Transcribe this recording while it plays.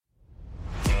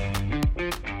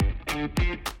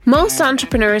Most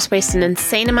entrepreneurs waste an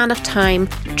insane amount of time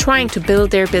trying to build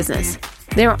their business.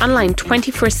 They're online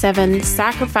 24/7,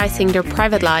 sacrificing their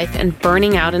private life and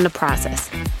burning out in the process.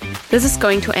 This is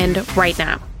going to end right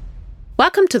now.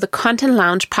 Welcome to the Content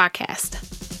Lounge podcast.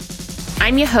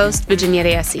 I'm your host, Virginia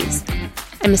de Assis.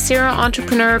 I'm a serial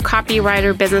entrepreneur,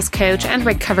 copywriter, business coach, and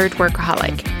recovered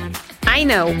workaholic. I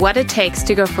know what it takes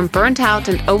to go from burnt out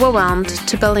and overwhelmed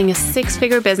to building a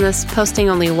six-figure business, posting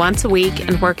only once a week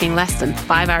and working less than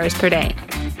 5 hours per day.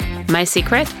 My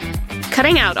secret?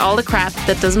 Cutting out all the crap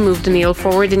that doesn't move the needle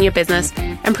forward in your business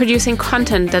and producing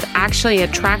content that actually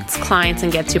attracts clients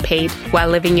and gets you paid while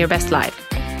living your best life.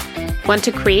 Want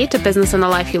to create a business and a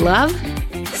life you love?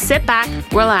 Sit back,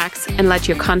 relax, and let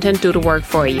your content do the work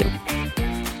for you.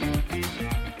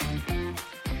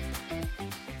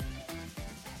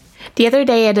 The other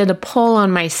day, I did a poll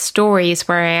on my stories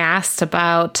where I asked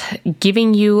about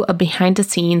giving you a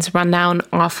behind-the-scenes rundown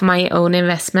of my own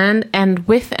investment, and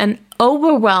with an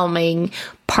overwhelming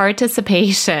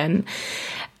participation,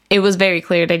 it was very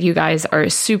clear that you guys are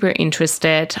super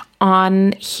interested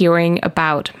on hearing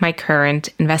about my current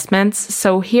investments.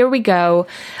 So here we go,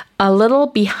 a little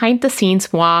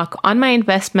behind-the-scenes walk on my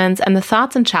investments and the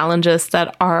thoughts and challenges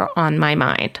that are on my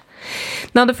mind.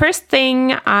 Now, the first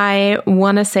thing I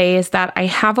want to say is that I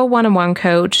have a one-on-one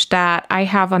coach that I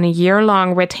have on a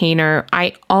year-long retainer.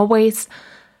 I always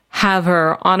have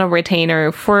her on a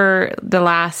retainer for the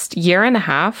last year and a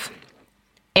half.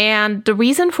 And the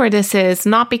reason for this is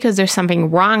not because there's something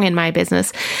wrong in my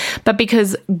business, but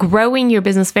because growing your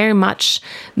business very much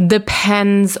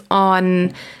depends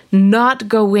on not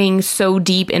going so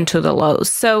deep into the lows.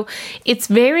 So it's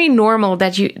very normal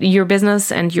that your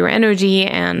business and your energy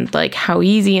and like how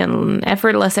easy and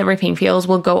effortless everything feels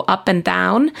will go up and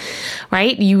down,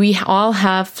 right? We all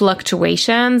have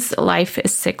fluctuations. Life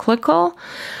is cyclical,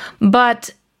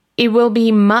 but it will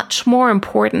be much more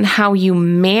important how you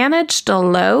manage the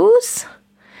lows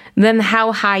than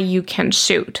how high you can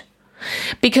shoot.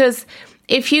 Because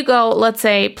if you go, let's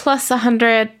say, plus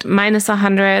 100, minus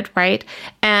 100, right?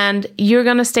 And you're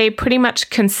going to stay pretty much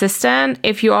consistent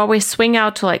if you always swing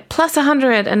out to like plus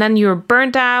 100 and then you're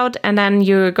burnt out and then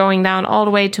you're going down all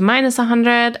the way to minus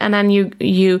 100 and then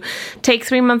you take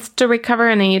 3 months to recover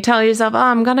and then you tell yourself, oh,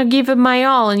 I'm going to give it my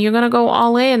all, and you're going to go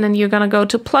all in and you're going to go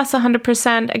to plus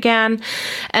 100% again.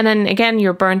 And then again,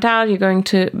 you're burnt out. You're going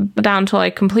to down to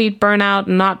like complete burnout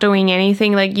and not doing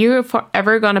anything. Like you're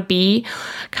forever going to be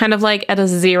kind of like at a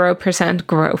 0%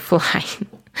 growth line,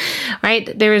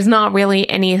 right? There is not really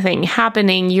anything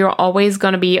happening. You're always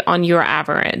going to be on your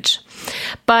average.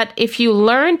 But if you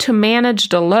learn to manage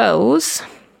the lows,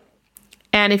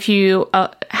 and if you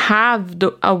have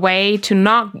a way to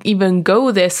not even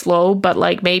go this low, but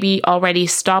like maybe already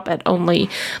stop at only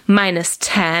minus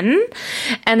 10,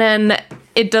 and then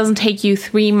it doesn't take you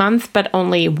 3 months, but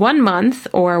only 1 month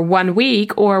or 1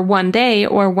 week or 1 day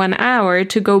or 1 hour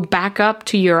to go back up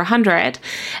to your 100.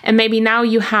 And maybe now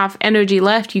you have energy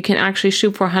left. You can actually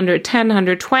shoot for 110,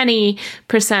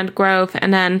 120% growth.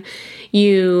 And then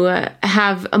you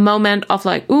have a moment of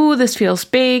like, ooh, this feels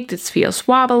big, this feels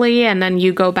wobbly. And then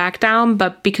you go back down.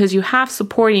 But because you have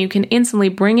support and you can instantly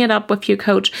bring it up with your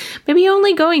coach, maybe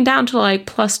only going down to like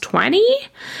plus 20.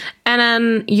 And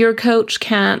then your coach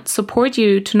can support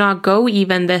you to not go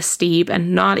even this steep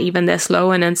and not even this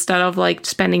low. And instead of like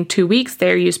spending 2 weeks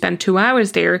there, you spend 2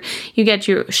 hours there, you get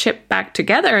your ship back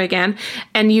together again,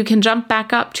 and you can jump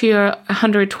back up to your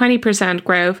 120%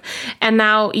 growth. And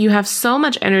now you have so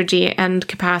much energy and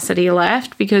capacity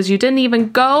left because you didn't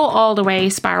even go all the way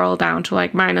spiral down to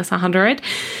like minus 100.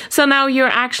 So now you're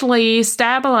actually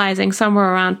stabilizing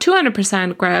somewhere around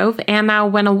 200% growth. And now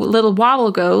when a little wobble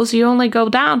goes, you only go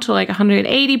down to like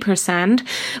 180%,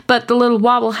 but the little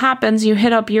wobble happens, you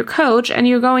hit up your coach and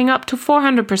you're going up to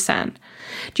 400%.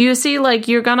 Do you see, like,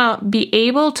 you're gonna be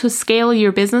able to scale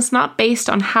your business not based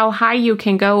on how high you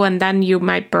can go and then you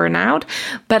might burn out,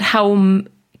 but how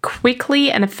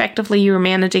quickly and effectively you're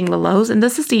managing the lows. And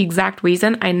this is the exact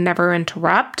reason I never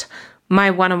interrupt my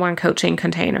one-on-one coaching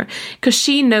container, because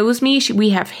she knows me. We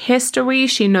have history.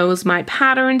 She knows my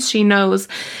patterns. She knows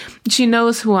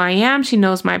who I am. She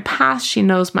knows my past. She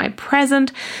knows my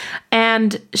present.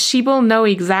 And she will know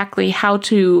exactly how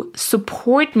to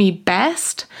support me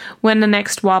best when the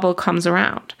next wobble comes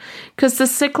around. Because the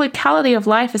cyclicality of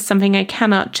life is something I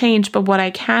cannot change, but what I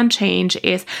can change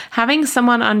is having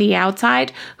someone on the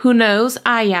outside who knows,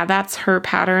 yeah, that's her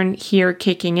pattern here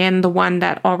kicking in, the one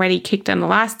that already kicked in the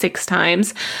last 6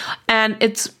 times. And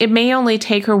it may only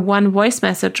take her one voice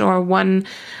message or one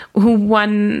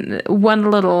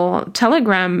little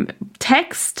Telegram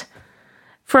text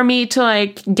for me to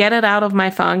like get it out of my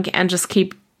funk and just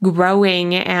keep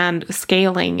growing and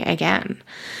scaling again.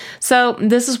 So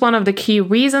this is one of the key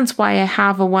reasons why I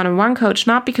have a one-on-one coach,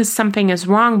 not because something is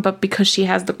wrong, but because she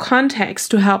has the context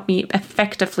to help me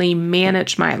effectively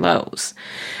manage my lows.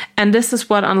 And this is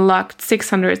what unlocked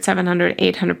 600, 700,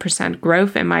 800%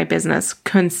 growth in my business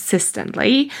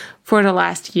consistently for the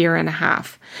last year and a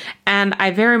half. And I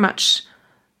very much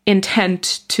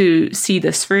intend to see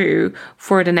this through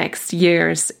for the next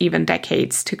years, even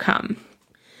decades to come.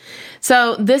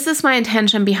 So this is my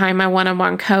intention behind my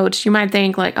one-on-one coach. You might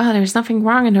think like, oh, there's nothing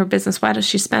wrong in her business. Why does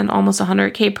she spend almost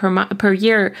 $100K per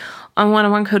year on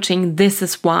one-on-one coaching? This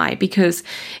is why, because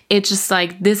it's just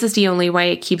like, this is the only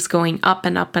way it keeps going up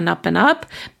and up and up and up,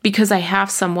 because I have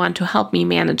someone to help me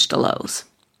manage the lows.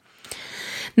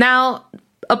 Now,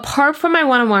 apart from my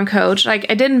one-on-one coach, like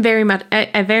I very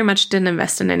much didn't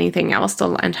invest in anything else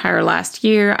the entire last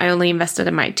year. I only invested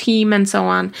in my team and so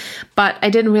on, but I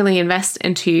didn't really invest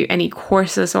into any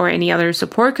courses or any other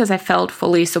support because I felt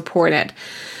fully supported.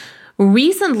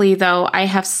 Recently, though, I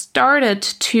have started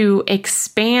to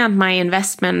expand my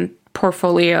investment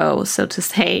portfolio, so to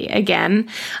say, again.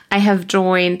 I have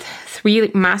joined 3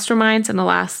 masterminds in the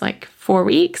last 4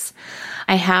 weeks.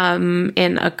 I am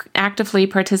actively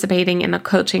participating in a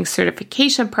coaching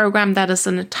certification program that is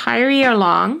an entire year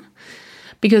long,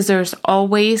 because there's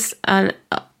always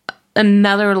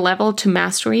another level to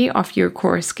mastery of your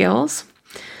core skills.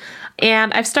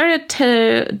 And I've started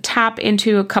to tap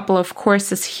into a couple of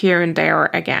courses here and there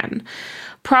again.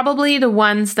 Probably the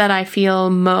ones that I feel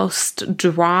most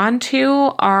drawn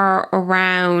to are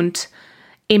around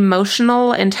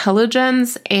emotional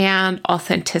intelligence and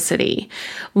authenticity.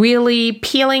 Really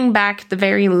peeling back the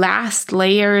very last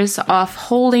layers of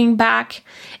holding back.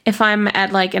 If I'm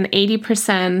at an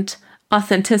 80%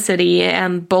 authenticity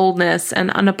and boldness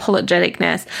and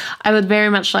unapologeticness, I would very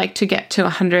much like to get to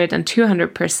 100 and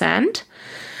 200%.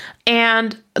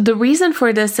 And the reason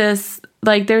for this is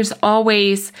there's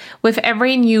always, with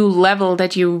every new level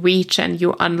that you reach and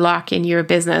you unlock in your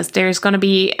business, there's going to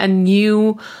be a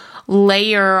new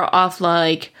layer of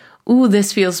ooh,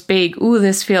 this feels big. Ooh,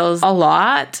 this feels a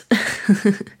lot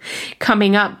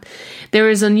coming up. There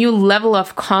is a new level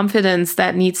of confidence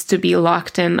that needs to be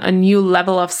locked in, a new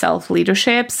level of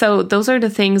self-leadership. So those are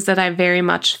the things that I very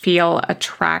much feel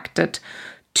attracted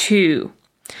to.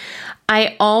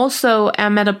 I also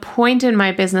am at a point in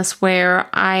my business where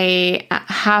I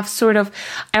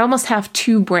almost have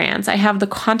 2 brands. I have the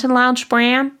Content Lounge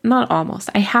brand,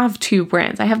 I have 2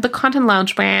 brands. I have the Content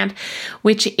Lounge brand,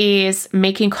 which is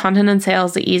making content and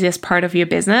sales the easiest part of your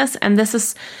business. And this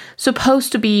is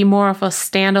supposed to be more of a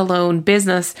standalone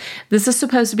business. This is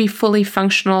supposed to be fully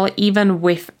functional even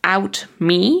without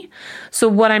me. So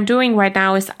what I'm doing right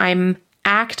now is I'm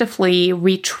actively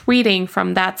retreating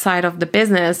from that side of the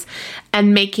business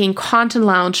and making Content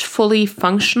Lounge fully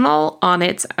functional on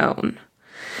its own.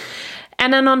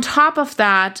 And then on top of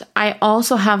that, I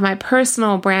also have my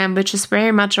personal brand, which is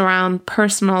very much around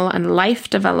personal and life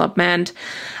development.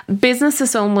 Business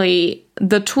is only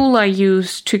the tool I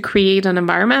use to create an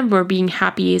environment where being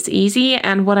happy is easy.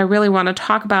 And what I really want to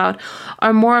talk about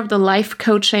are more of the life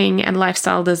coaching and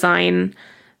lifestyle design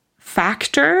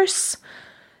factors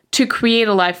to create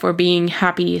a life where being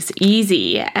happy is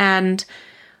easy, and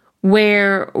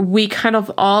where we kind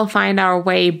of all find our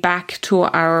way back to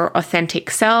our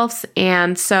authentic selves.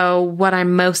 And so what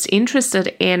I'm most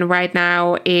interested in right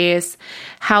now is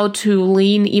how to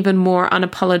lean even more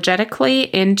unapologetically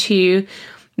into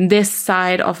this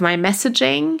side of my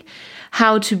messaging,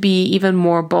 how to be even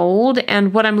more bold.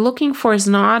 And what I'm looking for is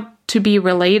not to be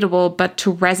relatable, but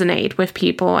to resonate with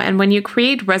people. And when you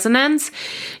create resonance,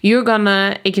 you're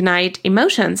gonna ignite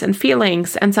emotions and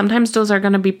feelings. And sometimes those are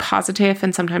gonna be positive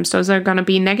and sometimes those are gonna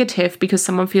be negative, because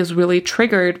someone feels really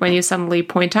triggered when you suddenly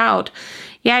point out,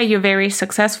 yeah, you're very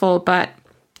successful, but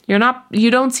you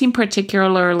don't seem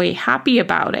particularly happy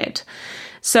about it.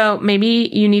 So maybe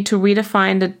you need to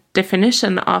redefine the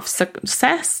definition of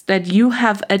success that you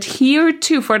have adhered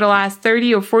to for the last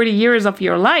 30 or 40 years of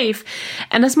your life.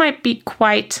 And this might be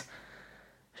quite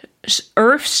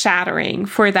earth-shattering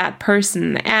for that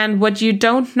person. And what you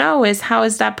don't know is, how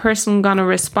is that person going to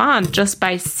respond just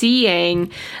by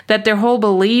seeing that their whole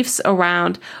beliefs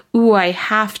around, ooh, I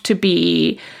have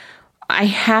to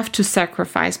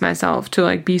sacrifice myself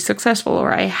to be successful,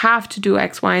 or I have to do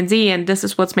X, Y, and Z, and this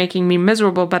is what's making me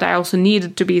miserable, but I also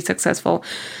needed to be successful,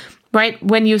 right?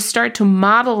 When you start to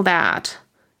model that,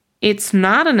 it's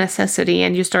not a necessity,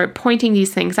 and you start pointing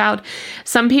these things out.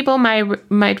 Some people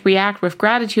might react with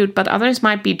gratitude, but others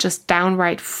might be just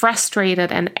downright frustrated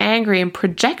and angry and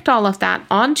project all of that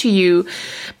onto you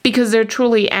because they're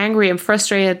truly angry and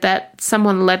frustrated that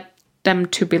someone let them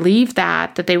to believe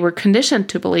that they were conditioned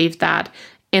to believe that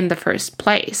in the first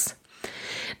place.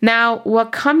 Now,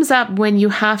 what comes up when you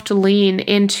have to lean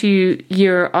into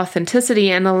your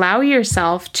authenticity and allow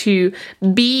yourself to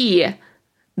be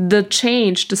the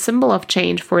change, the symbol of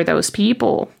change for those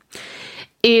people,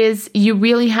 is you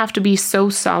really have to be so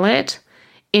solid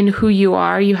in who you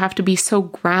are. You have to be so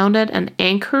grounded and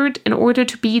anchored in order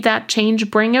to be that change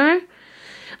bringer,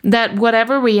 that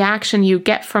whatever reaction you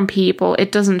get from people,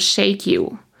 it doesn't shake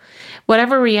you.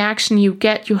 Whatever reaction you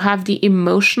get, you have the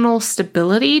emotional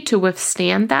stability to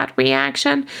withstand that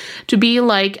reaction, to be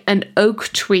like an oak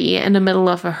tree in the middle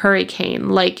of a hurricane.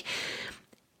 Like,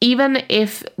 even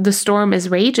if the storm is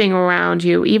raging around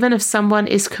you, even if someone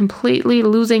is completely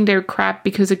losing their crap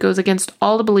because it goes against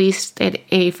all the beliefs that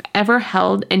they've ever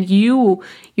held, and your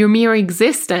mere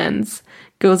existence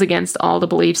goes against all the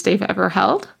beliefs they've ever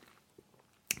held,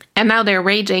 and now they're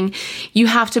raging, you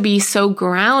have to be so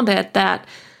grounded that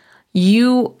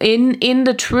you, in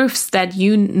the truths that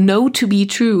you know to be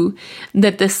true,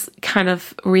 that this kind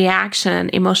of reaction,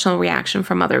 emotional reaction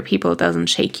from other people doesn't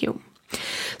shake you.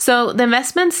 So the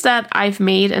investments that I've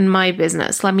made in my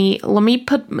business, let me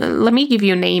give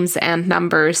you names and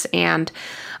numbers and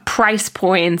price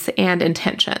points and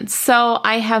intentions. So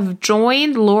I have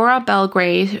joined Laura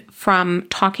Belgrade from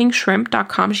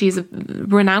talkingshrimp.com. She's a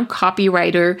renowned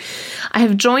copywriter. I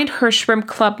have joined her Shrimp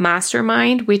Club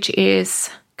Mastermind, which is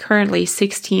currently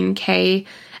 $16,000,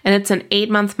 and it's an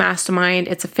 8-month mastermind.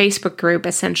 It's a Facebook group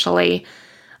essentially,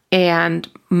 and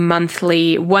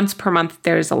monthly, once per month,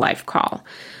 there's a live call.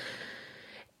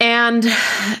 And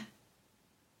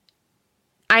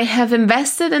I have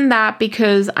invested in that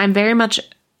because I'm very much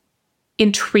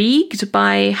intrigued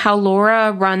by how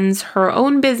Laura runs her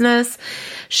own business.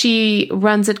 She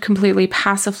runs it completely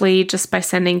passively, just by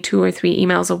sending 2 or 3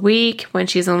 emails a week. When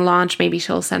she's on launch, maybe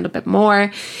she'll send a bit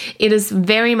more. It is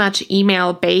very much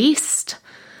email based.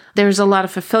 There's a lot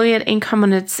of affiliate income,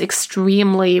 and it's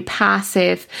extremely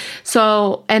passive.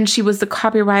 So, and she was the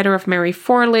copywriter of Mary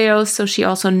Forleo, so she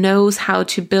also knows how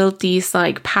to build these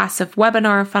like passive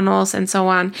webinar funnels and so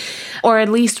on, or at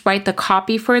least write the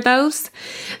copy for those.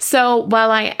 So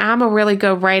while I am a really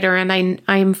good writer and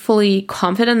I'm fully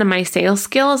confident in my sales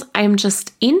skills, I'm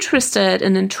just interested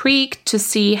and intrigued to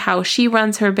see how she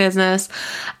runs her business.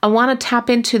 I want to tap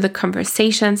into the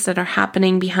conversations that are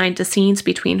happening behind the scenes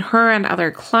between her and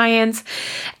other clients.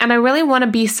 And I really want to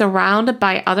be surrounded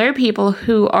by other people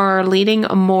who are leading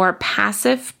a more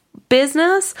passive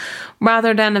business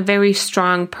rather than a very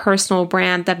strong personal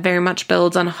brand that very much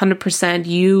builds on 100%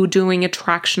 you doing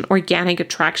organic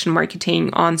attraction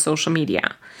marketing on social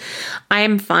media. I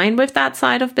am fine with that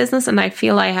side of business, and I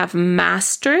feel I have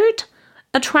mastered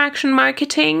attraction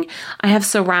marketing. I have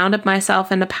surrounded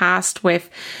myself in the past with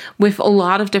a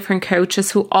lot of different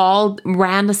coaches who all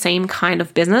ran the same kind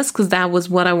of business, because that was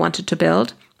what I wanted to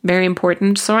build. Very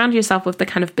important. Surround yourself with the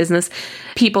kind of business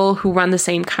people who run the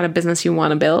same kind of business you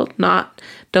want to build.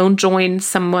 Don't join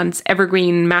someone's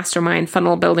evergreen mastermind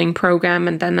funnel building program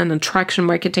and then an attraction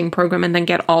marketing program and then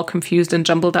get all confused and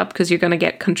jumbled up, because you're going to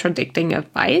get contradicting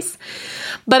advice.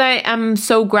 But I am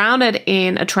so grounded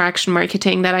in attraction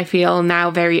marketing that I feel now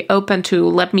very open to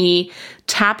let me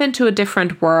tap into a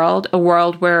different world, a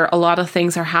world where a lot of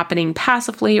things are happening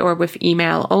passively or with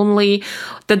email only,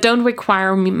 that don't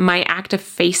require my active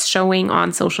face showing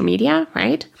on social media,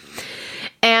 right?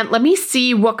 And let me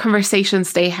see what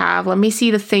conversations they have. Let me see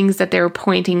the things that they're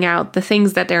pointing out, the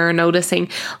things that they're noticing.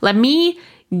 Let me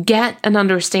get an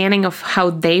understanding of how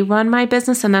they run my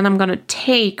business, and then I'm going to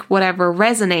take whatever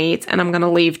resonates and I'm going to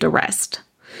leave the rest.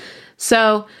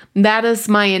 So that is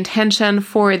my intention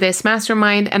for this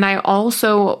mastermind. And I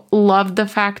also love the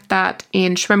fact that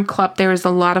in Shrimp Club, there is a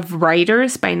lot of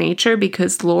writers by nature,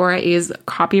 because Laura is a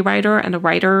copywriter and a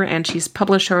writer, and she's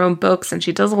published her own books and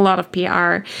she does a lot of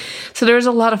PR. So there's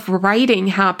a lot of writing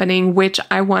happening, which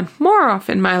I want more of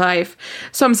in my life.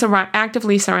 So I'm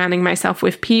actively surrounding myself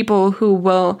with people who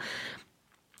will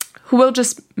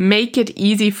just make it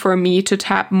easy for me to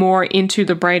tap more into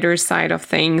the brighter side of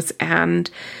things, and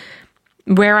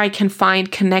where I can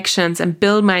find connections and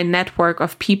build my network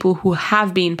of people who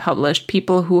have been published,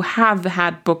 people who have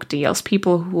had book deals,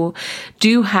 people who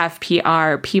do have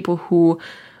PR, people who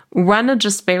run a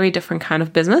just very different kind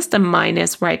of business than mine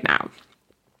is right now.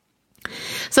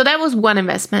 So that was one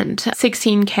investment,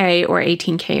 $16,000 or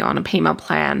 $18,000 on a payment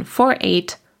plan for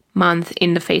 8 months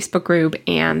in the Facebook group,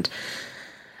 and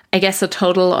I guess a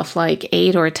total of like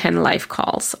 8 or 10 live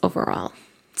calls overall.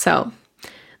 So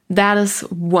that is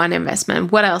one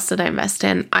investment. What else did I invest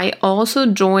in? I also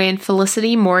joined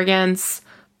Felicity Morgan's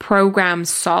program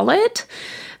Solid.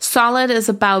 Solid is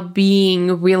about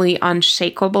being really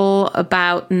unshakable,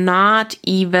 about not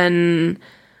even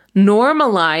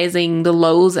normalizing the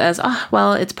lows as, oh,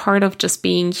 well, it's part of just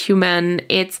being human.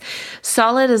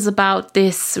 Solid is about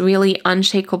this really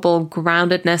unshakable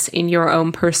groundedness in your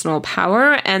own personal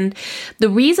power. And the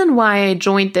reason why I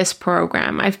joined this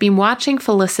program, I've been watching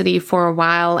Felicity for a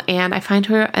while, and I find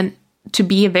her to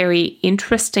be a very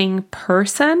interesting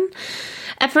person.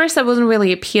 At first, I wasn't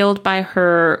really appealed by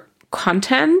her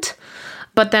content,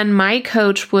 but then my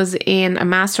coach was in a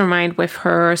mastermind with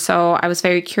her, so I was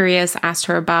very curious, asked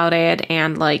her about it,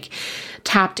 and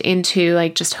tapped into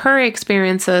just her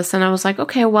experiences. And I was like,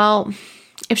 okay, well,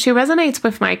 if she resonates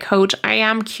with my coach, I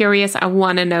am curious. I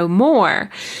want to know more.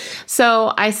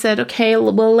 So I said, okay,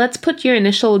 well, let's put your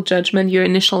initial judgment, your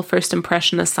initial first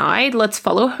impression aside. Let's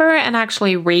follow her and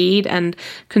actually read and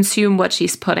consume what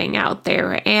she's putting out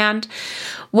there. And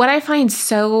what I find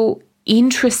so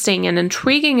interesting and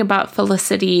intriguing about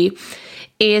Felicity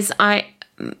is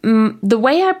the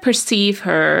way I perceive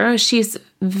her, she's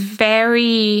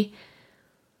very,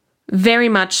 very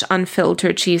much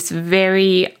unfiltered. She's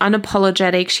very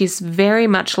unapologetic. She's very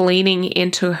much leaning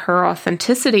into her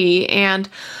authenticity. And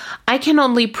I can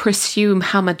only presume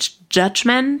how much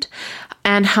judgment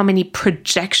and how many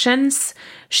projections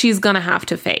she's going to have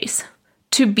to face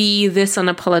to be this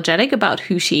unapologetic about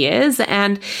who she is.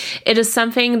 And it is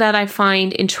something that I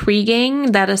find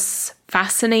intriguing, that is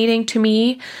fascinating to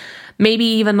me, maybe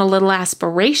even a little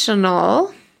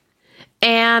aspirational.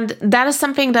 And that is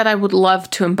something that I would love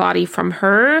to embody from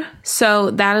her.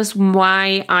 So that is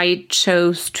why I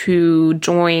chose to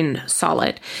join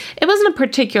Solid. It wasn't a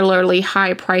particularly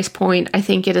high price point. I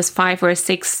think it is 5 or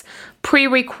 6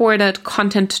 pre-recorded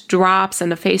content drops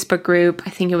in a Facebook group. I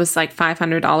think it was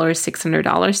 $500,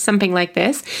 $600, something like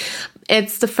this.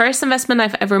 It's the first investment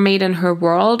I've ever made in her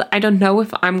world. I don't know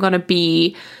if I'm going to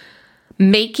be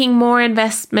making more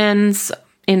investments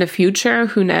in the future,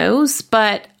 who knows?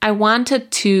 But I wanted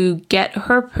to get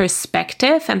her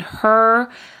perspective and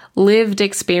her lived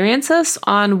experiences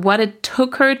on what it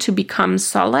took her to become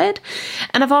Solid.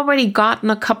 And I've already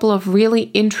gotten a couple of really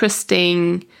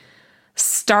interesting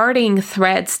starting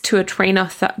threads to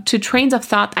trains of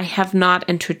thought I have not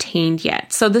entertained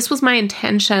yet. So this was my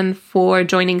intention for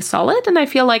joining Solid, and I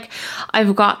feel like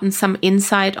I've gotten some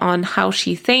insight on how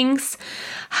she thinks,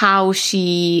 how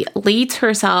she leads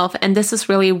herself, and this is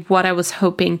really what I was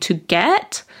hoping to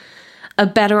get a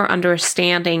better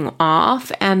understanding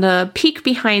of and a peek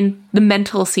behind the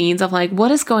mental scenes of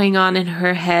what is going on in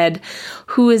her head.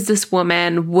 Who is this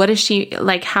woman? What is she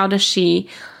like? How does she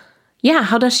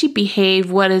behave?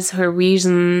 What is her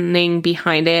reasoning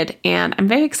behind it? And I'm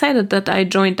very excited that I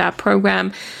joined that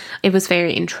program. It was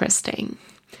very interesting.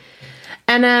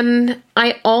 And then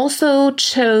I also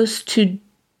chose to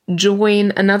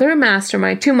join another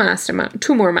mastermind, two more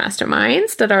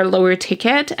masterminds that are lower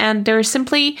ticket. And they're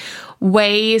simply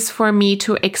ways for me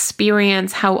to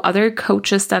experience how other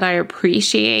coaches that I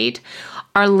appreciate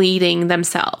are leading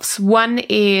themselves. One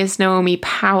is Naomi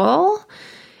Powell.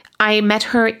 I met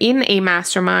her in a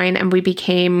mastermind and we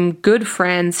became good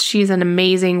friends. She's an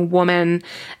amazing woman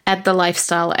at The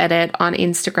Lifestyle Edit on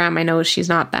Instagram. I know she's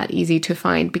not that easy to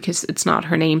find because it's not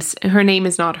her name. Her name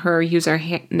is not her user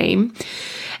name.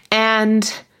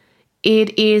 And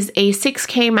it is a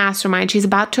 6K mastermind. She's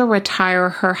about to retire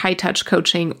her high touch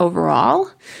coaching overall.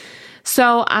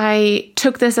 So I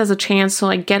took this as a chance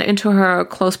to get into her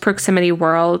close proximity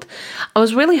world. I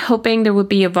was really hoping there would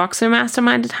be a Voxer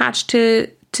mastermind attached to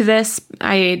this.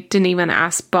 I didn't even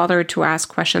bother to ask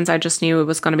questions. I just knew it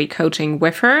was going to be coaching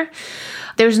with her.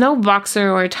 There's no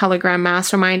Voxer or Telegram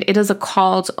mastermind. It is a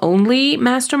calls only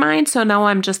mastermind. So now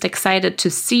I'm just excited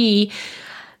to see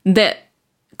the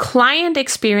client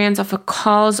experience of a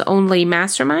calls only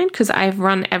mastermind, because I've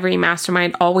run every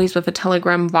mastermind always with a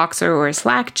Telegram, Voxer, or a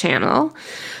Slack channel.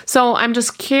 So I'm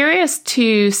just curious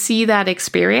to see that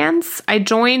experience. I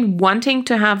joined wanting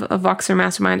to have a Voxer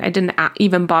mastermind. I didn't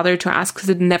even bother to ask because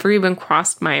it never even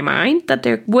crossed my mind that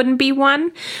there wouldn't be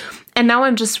one. And now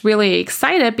I'm just really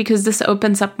excited because this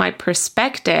opens up my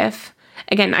perspective.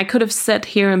 Again, I could have sat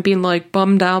here and been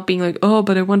bummed out, being oh,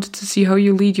 but I wanted to see how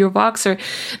you lead your Voxer.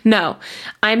 No,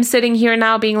 I'm sitting here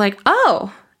now being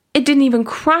oh, it didn't even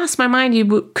cross my mind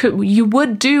you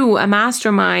would do a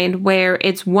mastermind where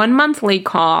it's one monthly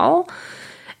call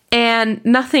and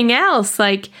nothing else.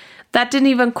 That didn't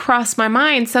even cross my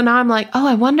mind. So now I'm oh,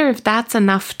 I wonder if that's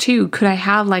enough too. Could I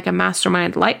have a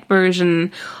mastermind light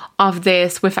version of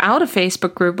this without a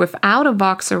Facebook group, without a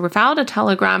Voxer, without a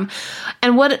Telegram?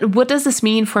 And what does this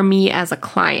mean for me as a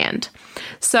client?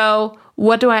 So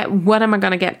what am I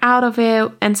going to get out of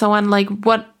it? And so on. Like,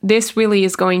 what this really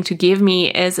is going to give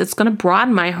me is it's going to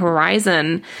broaden my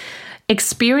horizon,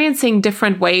 experiencing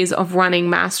different ways of running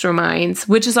masterminds,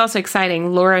 which is also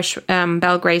exciting. Laura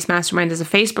Belgray's mastermind is a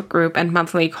Facebook group and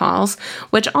monthly calls,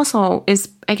 which also is,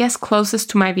 I guess, closest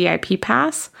to my VIP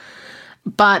pass.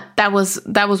 But that was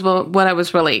what I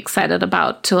was really excited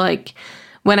about, to like,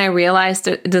 when I realized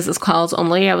that this is calls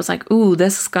only, I was like, ooh,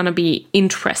 this is going to be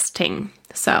interesting.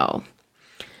 So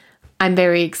I'm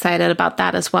very excited about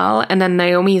that as well. And then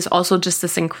Naomi is also just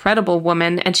this incredible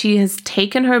woman, and she has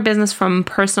taken her business from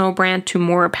personal brand to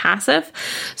more passive.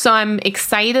 So I'm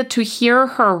excited to hear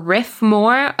her riff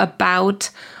more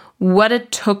about what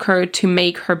it took her to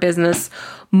make her business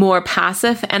more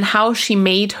passive, and how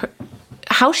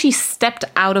she stepped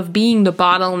out of being the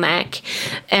bottleneck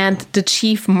and the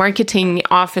chief marketing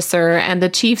officer and the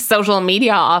chief social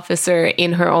media officer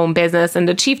in her own business and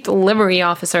the chief delivery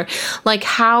officer. Like,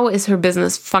 how is her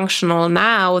business functional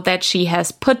now that she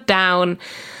has put down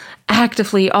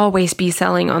actively always be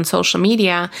selling on social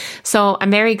media? So I'm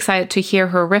very excited to hear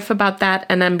her riff about that.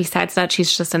 And then besides that,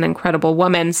 she's just an incredible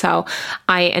woman. So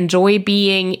I enjoy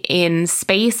being in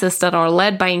spaces that are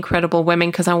led by incredible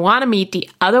women, because I want to meet the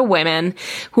other women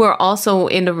who are also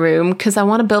in the room, because I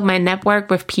want to build my network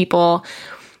with people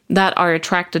that are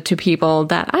attracted to people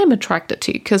that I'm attracted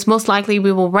to, because most likely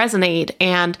we will resonate.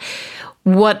 And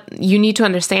what you need to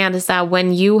understand is that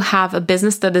when you have a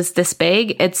business that is this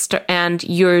big, and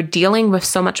you're dealing with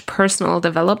so much personal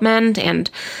development, and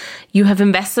you have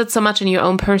invested so much in your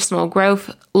own personal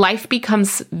growth, life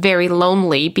becomes very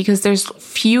lonely, because there's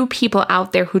few people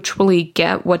out there who truly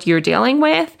get what you're dealing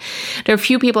with. There are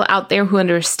few people out there who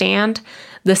understand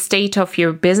the state of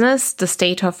your business, the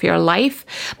state of your life.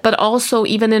 But also,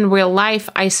 even in real life,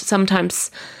 I sometimes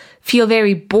feel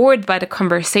very bored by the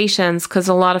conversations, because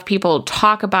a lot of people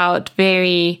talk about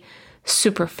very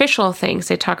superficial things.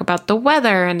 They talk about the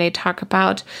weather, and they talk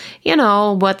about,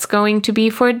 what's going to be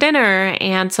for dinner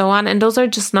and so on. And those are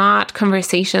just not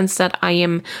conversations that I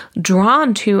am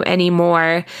drawn to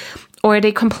anymore. Or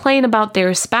they complain about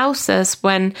their spouses,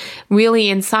 when really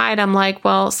inside I'm like,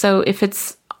 well, so if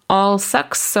it's all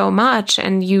sucks so much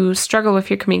and you struggle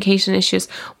with your communication issues,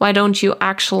 why don't you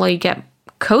actually get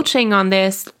coaching on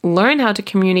this, learn how to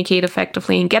communicate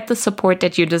effectively, and get the support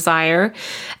that you desire?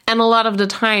 And a lot of the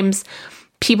times,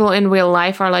 people in real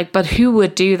life are like, but who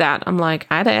would do that? I'm like,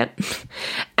 I did.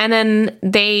 And then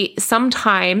they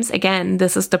sometimes, again,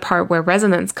 this is the part where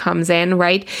resonance comes in,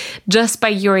 right? Just by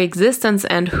your existence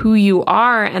and who you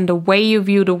are and the way you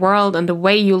view the world and the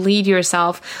way you lead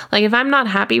yourself. Like, if I'm not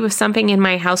happy with something in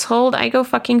my household, I go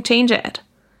fucking change it.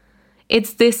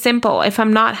 It's this simple. If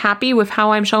I'm not happy with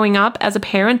how I'm showing up as a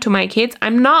parent to my kids,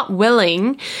 I'm not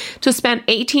willing to spend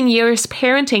 18 years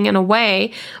parenting in a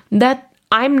way that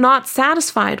I'm not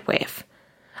satisfied with.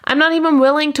 I'm not even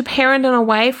willing to parent in a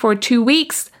way for 2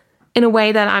 weeks in a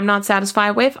way that I'm not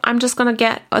satisfied with. I'm just going to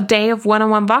get a day of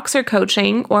one-on-one boxer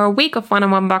coaching or a week of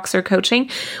one-on-one boxer coaching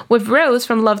with Rose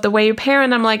from Love the Way You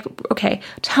Parent. I'm like, okay,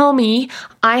 tell me,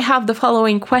 I have the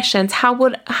following questions.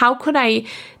 How could I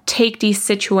take these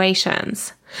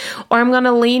situations? Or I'm going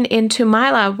to lean into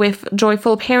Mila with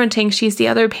Joyful Parenting. She's the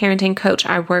other parenting coach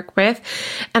I work with.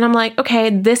 And I'm like, okay,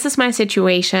 this is my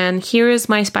situation. Here is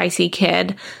my spicy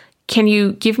kid. Can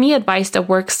you give me advice that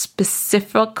works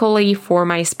specifically for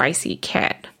my spicy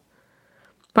kid?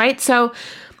 Right? So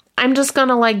I'm just going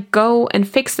to go and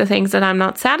fix the things that I'm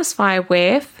not satisfied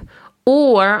with.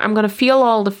 Or I'm going to feel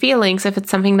all the feelings if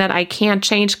it's something that I can't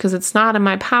change because it's not in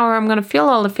my power. I'm going to feel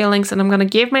all the feelings and I'm going to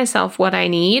give myself what I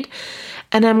need.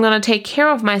 And I'm going to take care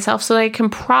of myself so that I can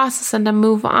process and then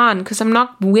move on, because I'm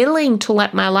not willing to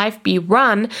let my life be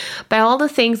run by all the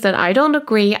things that I don't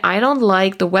agree, I don't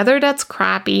like, the weather that's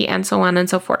crappy, and so on and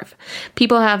so forth.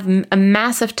 People have a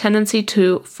massive tendency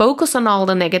to focus on all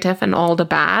the negative and all the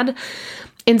bad,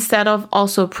 instead of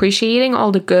also appreciating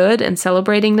all the good and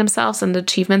celebrating themselves and the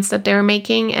achievements that they're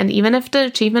making. And even if the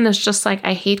achievement is just like,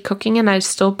 I hate cooking and I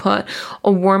still put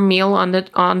a warm meal on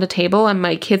the table and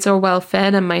my kids are well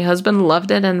fed and my husband loved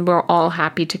it and we're all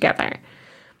happy together.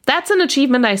 That's an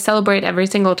achievement I celebrate every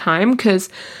single time, because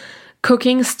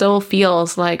cooking still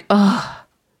feels like,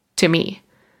 to me.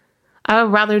 I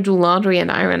would rather do laundry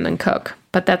and iron than cook,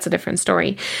 but that's a different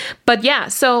story. But yeah,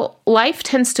 so life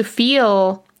tends to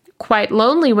feel quite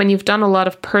lonely when you've done a lot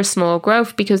of personal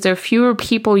growth, because there are fewer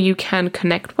people you can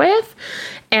connect with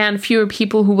and fewer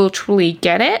people who will truly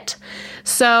get it.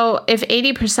 So if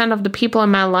 80% of the people in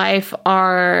my life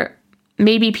are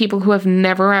maybe people who have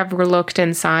never ever looked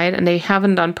inside and they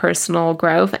haven't done personal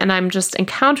growth, and I'm just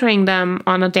encountering them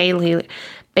on a daily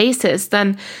basis,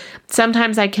 then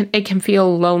sometimes it can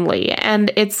feel lonely.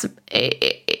 And it's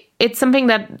something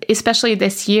that, especially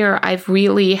this year, I've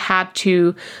really had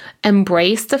to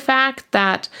embrace the fact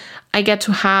that I get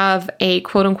to have a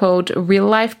quote unquote real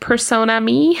life persona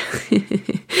me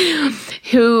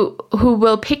who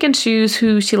will pick and choose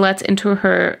who she lets into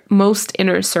her most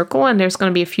inner circle. And there's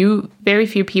going to be very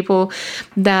few people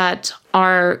that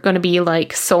are going to be like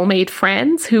soulmate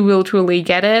friends who will truly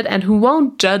get it and who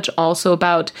won't judge also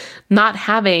about not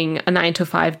having a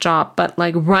 9-to-5 job, but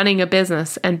like running a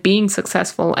business and being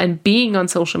successful and being on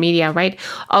social media, right?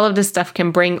 All of this stuff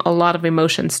can bring a lot of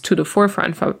emotions to the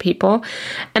forefront for people.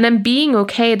 And then being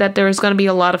okay that there's going to be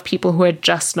a lot of people who are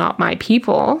just not my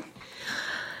people.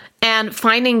 And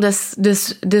finding this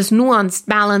nuanced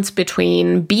balance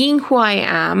between being who I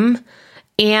am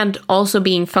and also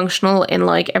being functional in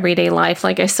like everyday life.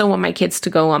 Like I still want my kids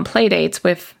to go on play dates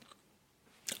with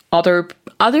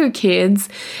other kids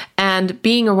and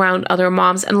being around other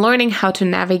moms and learning how to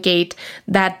navigate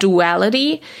that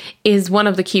duality is one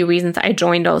of the key reasons I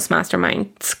joined those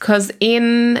masterminds. Because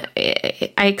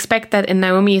I expect that in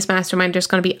Naomi's mastermind, there's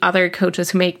going to be other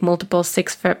coaches who make multiple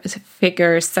 6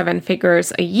 figures, 7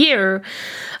 figures a year.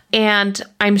 And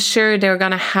I'm sure they're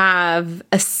going to have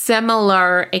a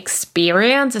similar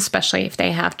experience, especially if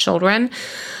they have children,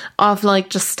 of like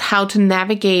just how to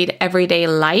navigate everyday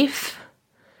life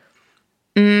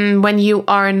when you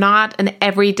are not an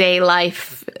everyday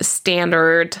life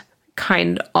standard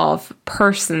kind of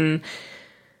person,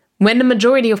 when the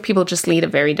majority of people just lead a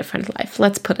very different life.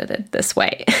 Let's put it this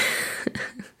way.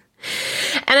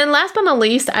 And then last but not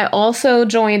least, I also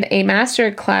joined a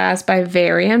master class by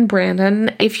Varian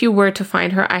Brandon. If you were to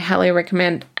find her, I highly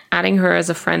recommend adding her as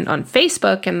a friend on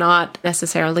Facebook and not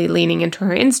necessarily leaning into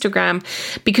her Instagram,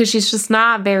 because she's just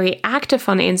not very active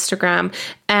on Instagram,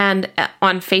 and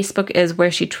on Facebook is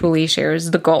where she truly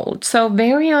shares the gold. So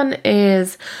Varian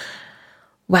is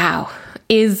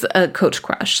a coach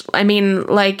crush. I mean,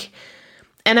 like,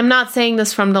 and I'm not saying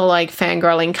this from the like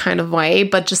fangirling kind of way,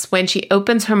 but just when she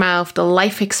opens her mouth, the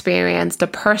life experience, the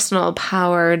personal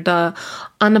power, the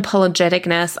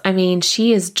unapologeticness. I mean,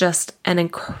 she is just an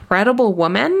incredible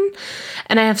woman.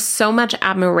 And I have so much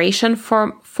admiration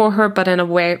for her, but in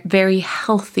a very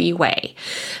healthy way.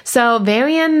 So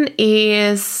Varian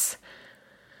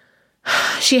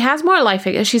she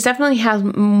definitely has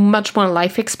much more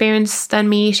life experience than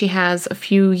me. She has a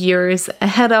few years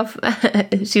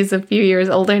she's a few years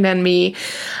older than me.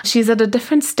 She's at a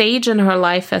different stage in her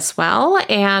life as well.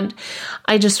 And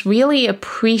I just really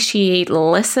appreciate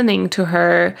listening to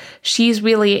her. She's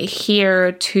really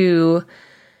here to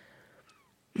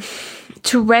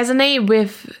resonate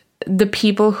with the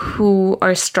people who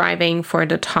are striving for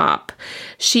the top.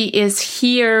 She is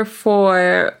here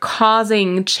for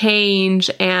causing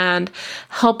change and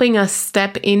helping us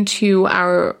step into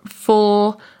our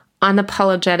full,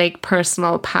 unapologetic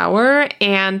personal power.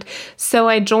 And so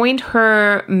I joined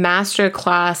her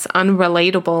masterclass,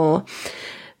 Unrelatable.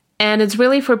 And it's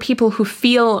really for people who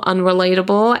feel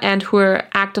unrelatable and who are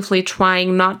actively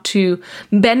trying not to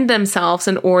bend themselves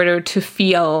in order to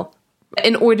be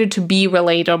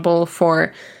relatable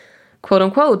for, quote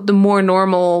unquote, the more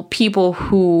normal people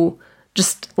who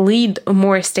just lead a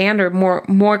more standard,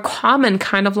 more common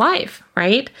kind of life,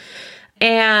 right?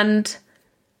 And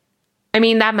I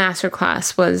mean, that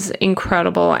masterclass was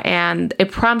incredible, and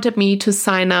it prompted me to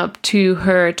sign up to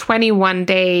her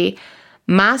 21-day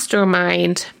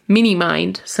mastermind, mini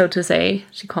mind, so to say.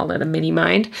 She called it a mini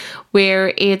mind,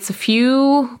 where it's a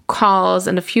few calls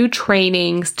and a few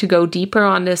trainings to go deeper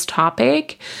on this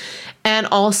topic, and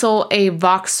also a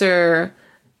Voxer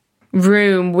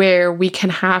room where we can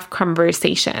have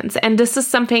conversations. And this is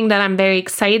something that I'm very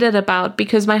excited about,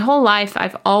 because my whole life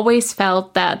I've always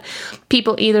felt that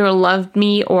people either loved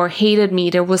me or hated me.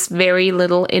 There was very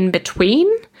little in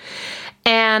between.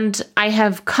 And I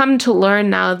have come to learn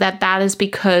now that that is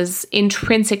because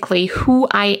intrinsically who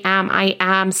I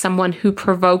am someone who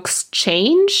provokes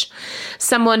change,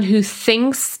 someone who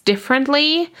thinks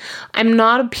differently. I'm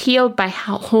not appealed by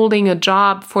holding a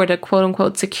job for the quote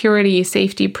unquote security,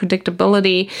 safety,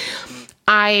 predictability.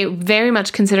 I very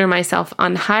much consider myself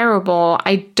unhireable.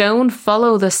 I don't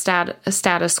follow the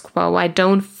status quo. I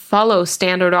don't follow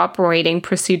standard operating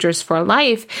procedures for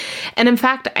life. And in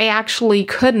fact, I actually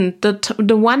couldn't.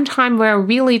 The one time where I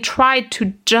really tried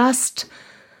to just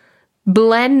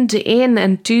blend in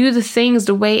and do the things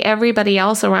the way everybody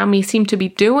else around me seemed to be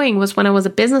doing was when I was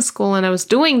at business school and I was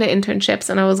doing the internships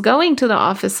and I was going to the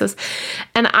offices.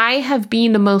 And I have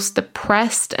been the most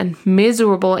depressed and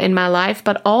miserable in my life,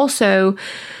 but also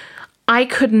I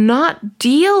could not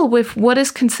deal with what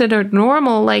is considered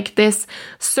normal, like this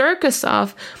circus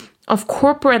of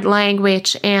corporate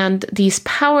language and these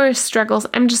power struggles.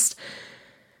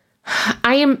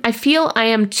 I feel I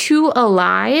am too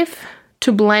alive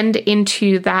to blend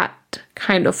into that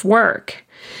kind of work.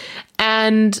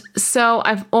 And so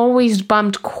I've always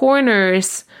bumped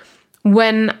corners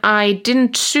when I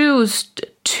didn't choose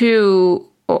to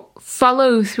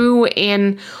follow through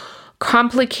in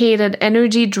complicated,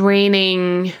 energy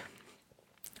draining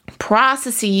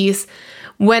processes,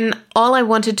 when all I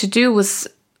wanted to do was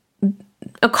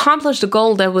accomplish the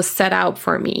goal that was set out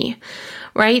for me,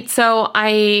 right? So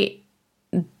I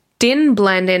didn't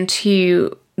blend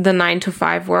into the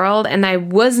 9-to-5 world, and I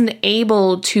wasn't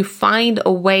able to find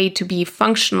a way to be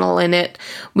functional in it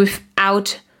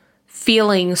without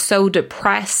feeling so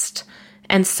depressed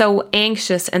and so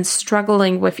anxious and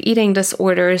struggling with eating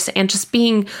disorders and just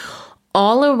being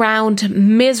all around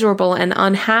miserable and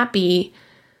unhappy.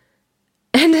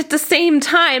 And at the same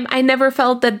time, I never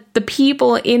felt that the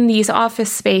people in these office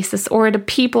spaces or the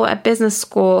people at business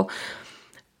school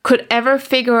could ever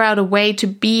figure out a way to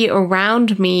be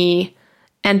around me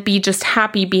and be just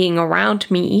happy being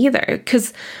around me either.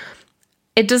 Because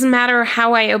it doesn't matter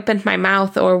how I opened my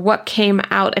mouth or what came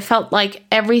out. I felt like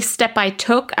every step I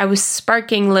took, I was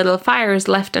sparking little fires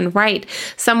left and right.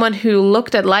 Someone who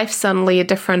looked at life suddenly a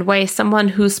different way, someone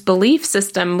whose belief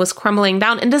system was crumbling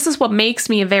down. And this is what makes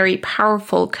me a very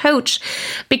powerful coach,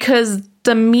 because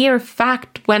the mere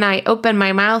fact when I open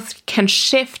my mouth can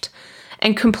shift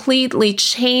and completely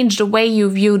change the way you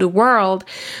view the world.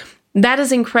 That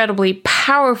is incredibly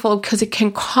powerful because it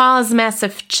can cause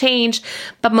massive change,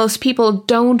 but most people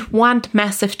don't want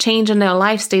massive change in their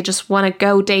lives. They just want to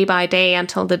go day by day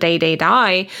until the day they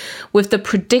die with the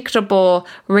predictable,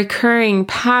 recurring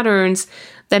patterns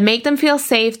that make them feel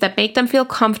safe, that make them feel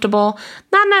comfortable,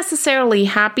 not necessarily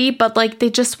happy, but like they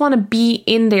just want to be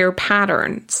in their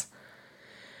patterns.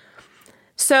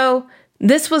 So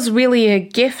this was really a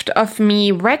gift of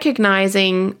me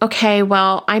recognizing, okay,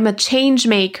 well, I'm a change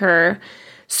maker.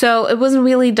 So it wasn't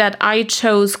really that I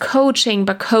chose coaching,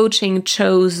 but coaching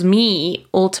chose me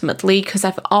ultimately, because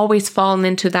I've always fallen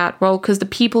into that role, because the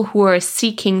people who are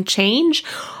seeking change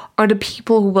are the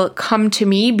people who will come to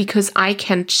me because I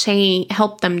can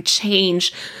help them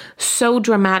change so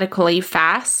dramatically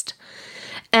fast.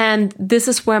 And this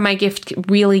is where my gift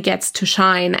really gets to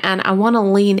shine. And I want to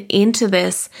lean into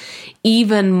this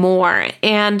even more.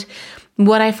 And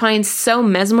what I find so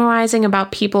mesmerizing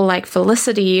about people like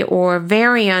Felicity or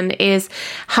Varian is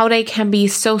how they can be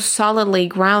so solidly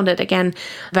grounded. Again,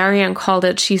 Varian called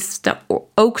it, she's the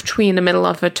oak tree in the middle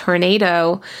of a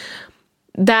tornado.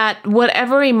 That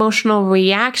whatever emotional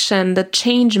reaction the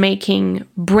change making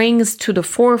brings to the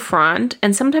forefront,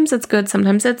 and sometimes it's good,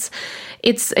 sometimes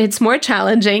it's more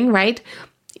challenging, right?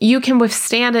 You can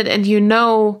withstand it, and you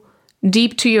know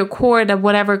deep to your core that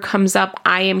whatever comes up,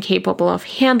 I am capable of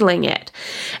handling it.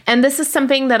 And this is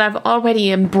something that I've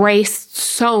already embraced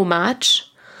so much.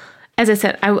 As I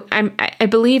said, I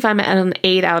believe I'm at an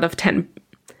 8 out of 10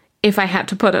 if I had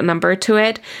to put a number to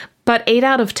it. But 8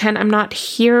 out of 10, I'm not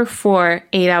here for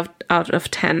 8 out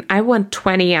of 10. I want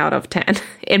 20 out of 10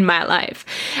 in my life.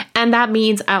 And that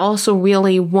means I also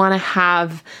really want to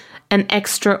have an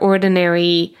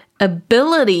extraordinary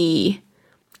ability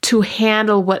to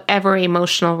handle whatever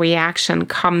emotional reaction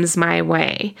comes my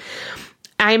way.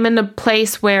 I'm in a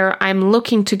place where I'm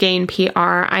looking to gain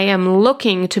PR. I am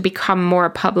looking to become more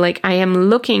public. I am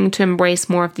looking to embrace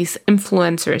more of this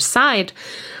influencer side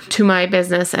to my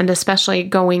business, and especially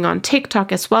going on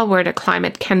TikTok as well, where the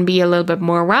climate can be a little bit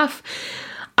more rough.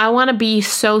 I want to be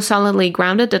so solidly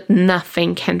grounded that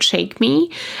nothing can shake me.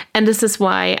 And this is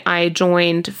why I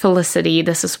joined Felicity.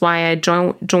 This is why I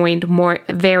joined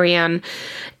Varian.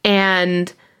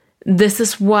 And this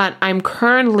is what I'm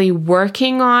currently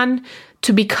working on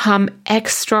to become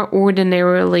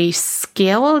extraordinarily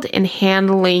skilled in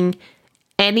handling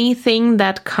anything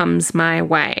that comes my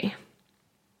way.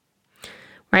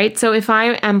 Right? So if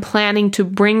I am planning to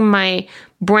bring my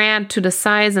brand to the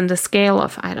size and the scale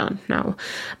of, I don't know,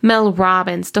 Mel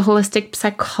Robbins, the holistic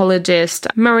psychologist,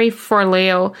 Marie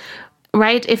Forleo,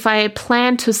 right? If I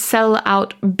plan to sell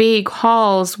out big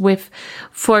halls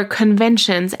for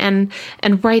conventions and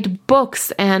write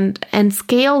books and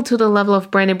scale to the level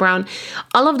of Brené Brown,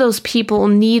 all of those people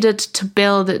needed to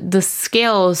build the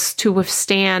skills to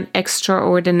withstand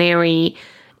extraordinary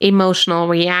emotional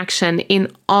reaction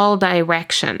in all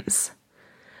directions.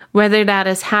 Whether that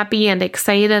is happy and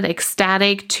excited,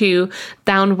 ecstatic, to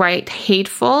downright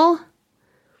hateful,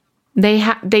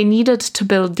 They needed to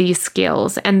build these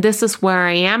skills. And this is where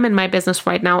I am in my business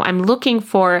right now. I'm looking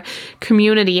for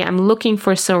community. I'm looking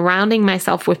for surrounding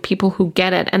myself with people who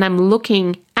get it. And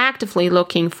I'm actively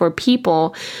looking for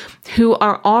people who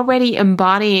are already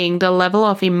embodying the level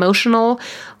of emotional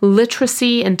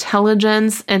literacy,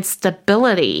 intelligence, and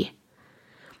stability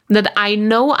that I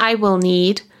know I will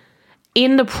need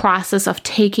in the process of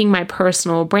taking my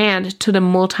personal brand to the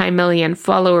multi-million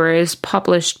followers,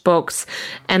 published books,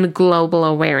 and global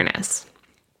awareness.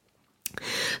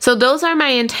 So those are my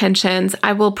intentions.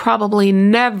 I will probably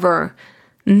never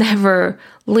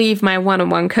leave my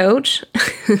one-on-one coach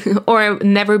or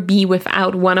never be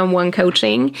without one-on-one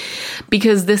coaching,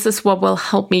 because this is what will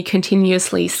help me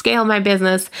continuously scale my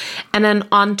business. And then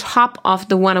on top of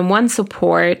the one-on-one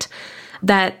support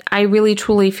that I really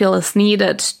truly feel is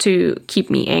needed to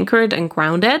keep me anchored and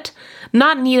grounded.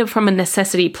 Not needed from a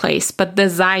necessity place, but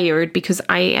desired because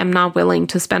I am not willing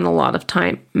to spend a lot of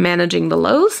time managing the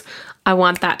lows. I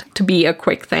want that to be a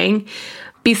quick thing.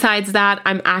 Besides that,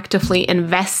 I'm actively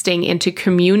investing into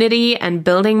community and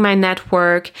building my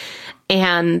network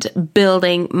and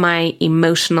building my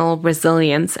emotional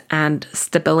resilience and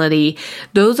stability.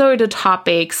 Those are the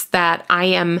topics that I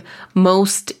am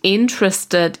most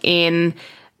interested in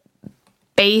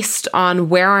based on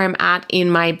where I'm at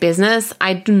in my business.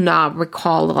 I do not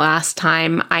recall the last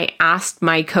time I asked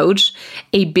my coach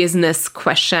a business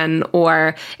question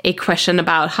or a question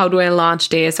about how do I launch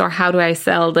this or how do I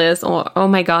sell this or, oh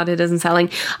my God, it isn't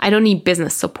selling. I don't need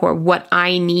business support. What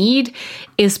I need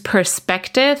is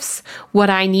perspectives. What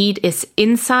I need is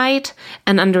insight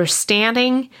and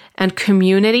understanding and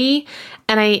community.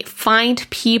 And I find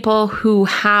people who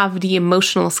have the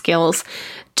emotional skills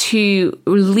to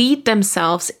lead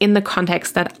themselves in the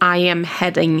context that I am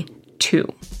heading to.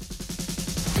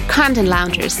 Content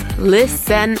loungers,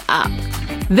 listen up.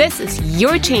 This is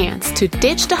your chance to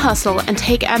ditch the hustle and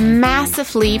take a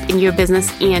massive leap in your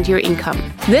business and your income.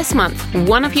 This month,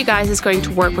 one of you guys is going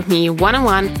to work with me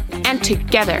one-on-one, and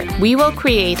together we will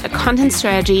create a content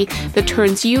strategy that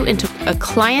turns you into a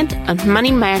client and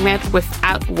money magnet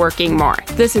without working more.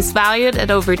 This is valued at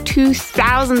over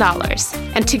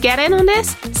 $2,000. And to get in on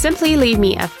this, simply leave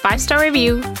me a 5-star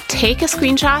review, take a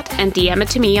screenshot, and DM it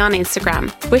to me on Instagram.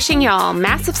 Wishing y'all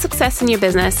massive success in your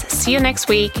business. See you next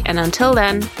week, and until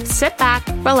then, sit back,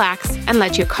 relax, and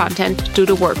let your content do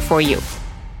the work for you.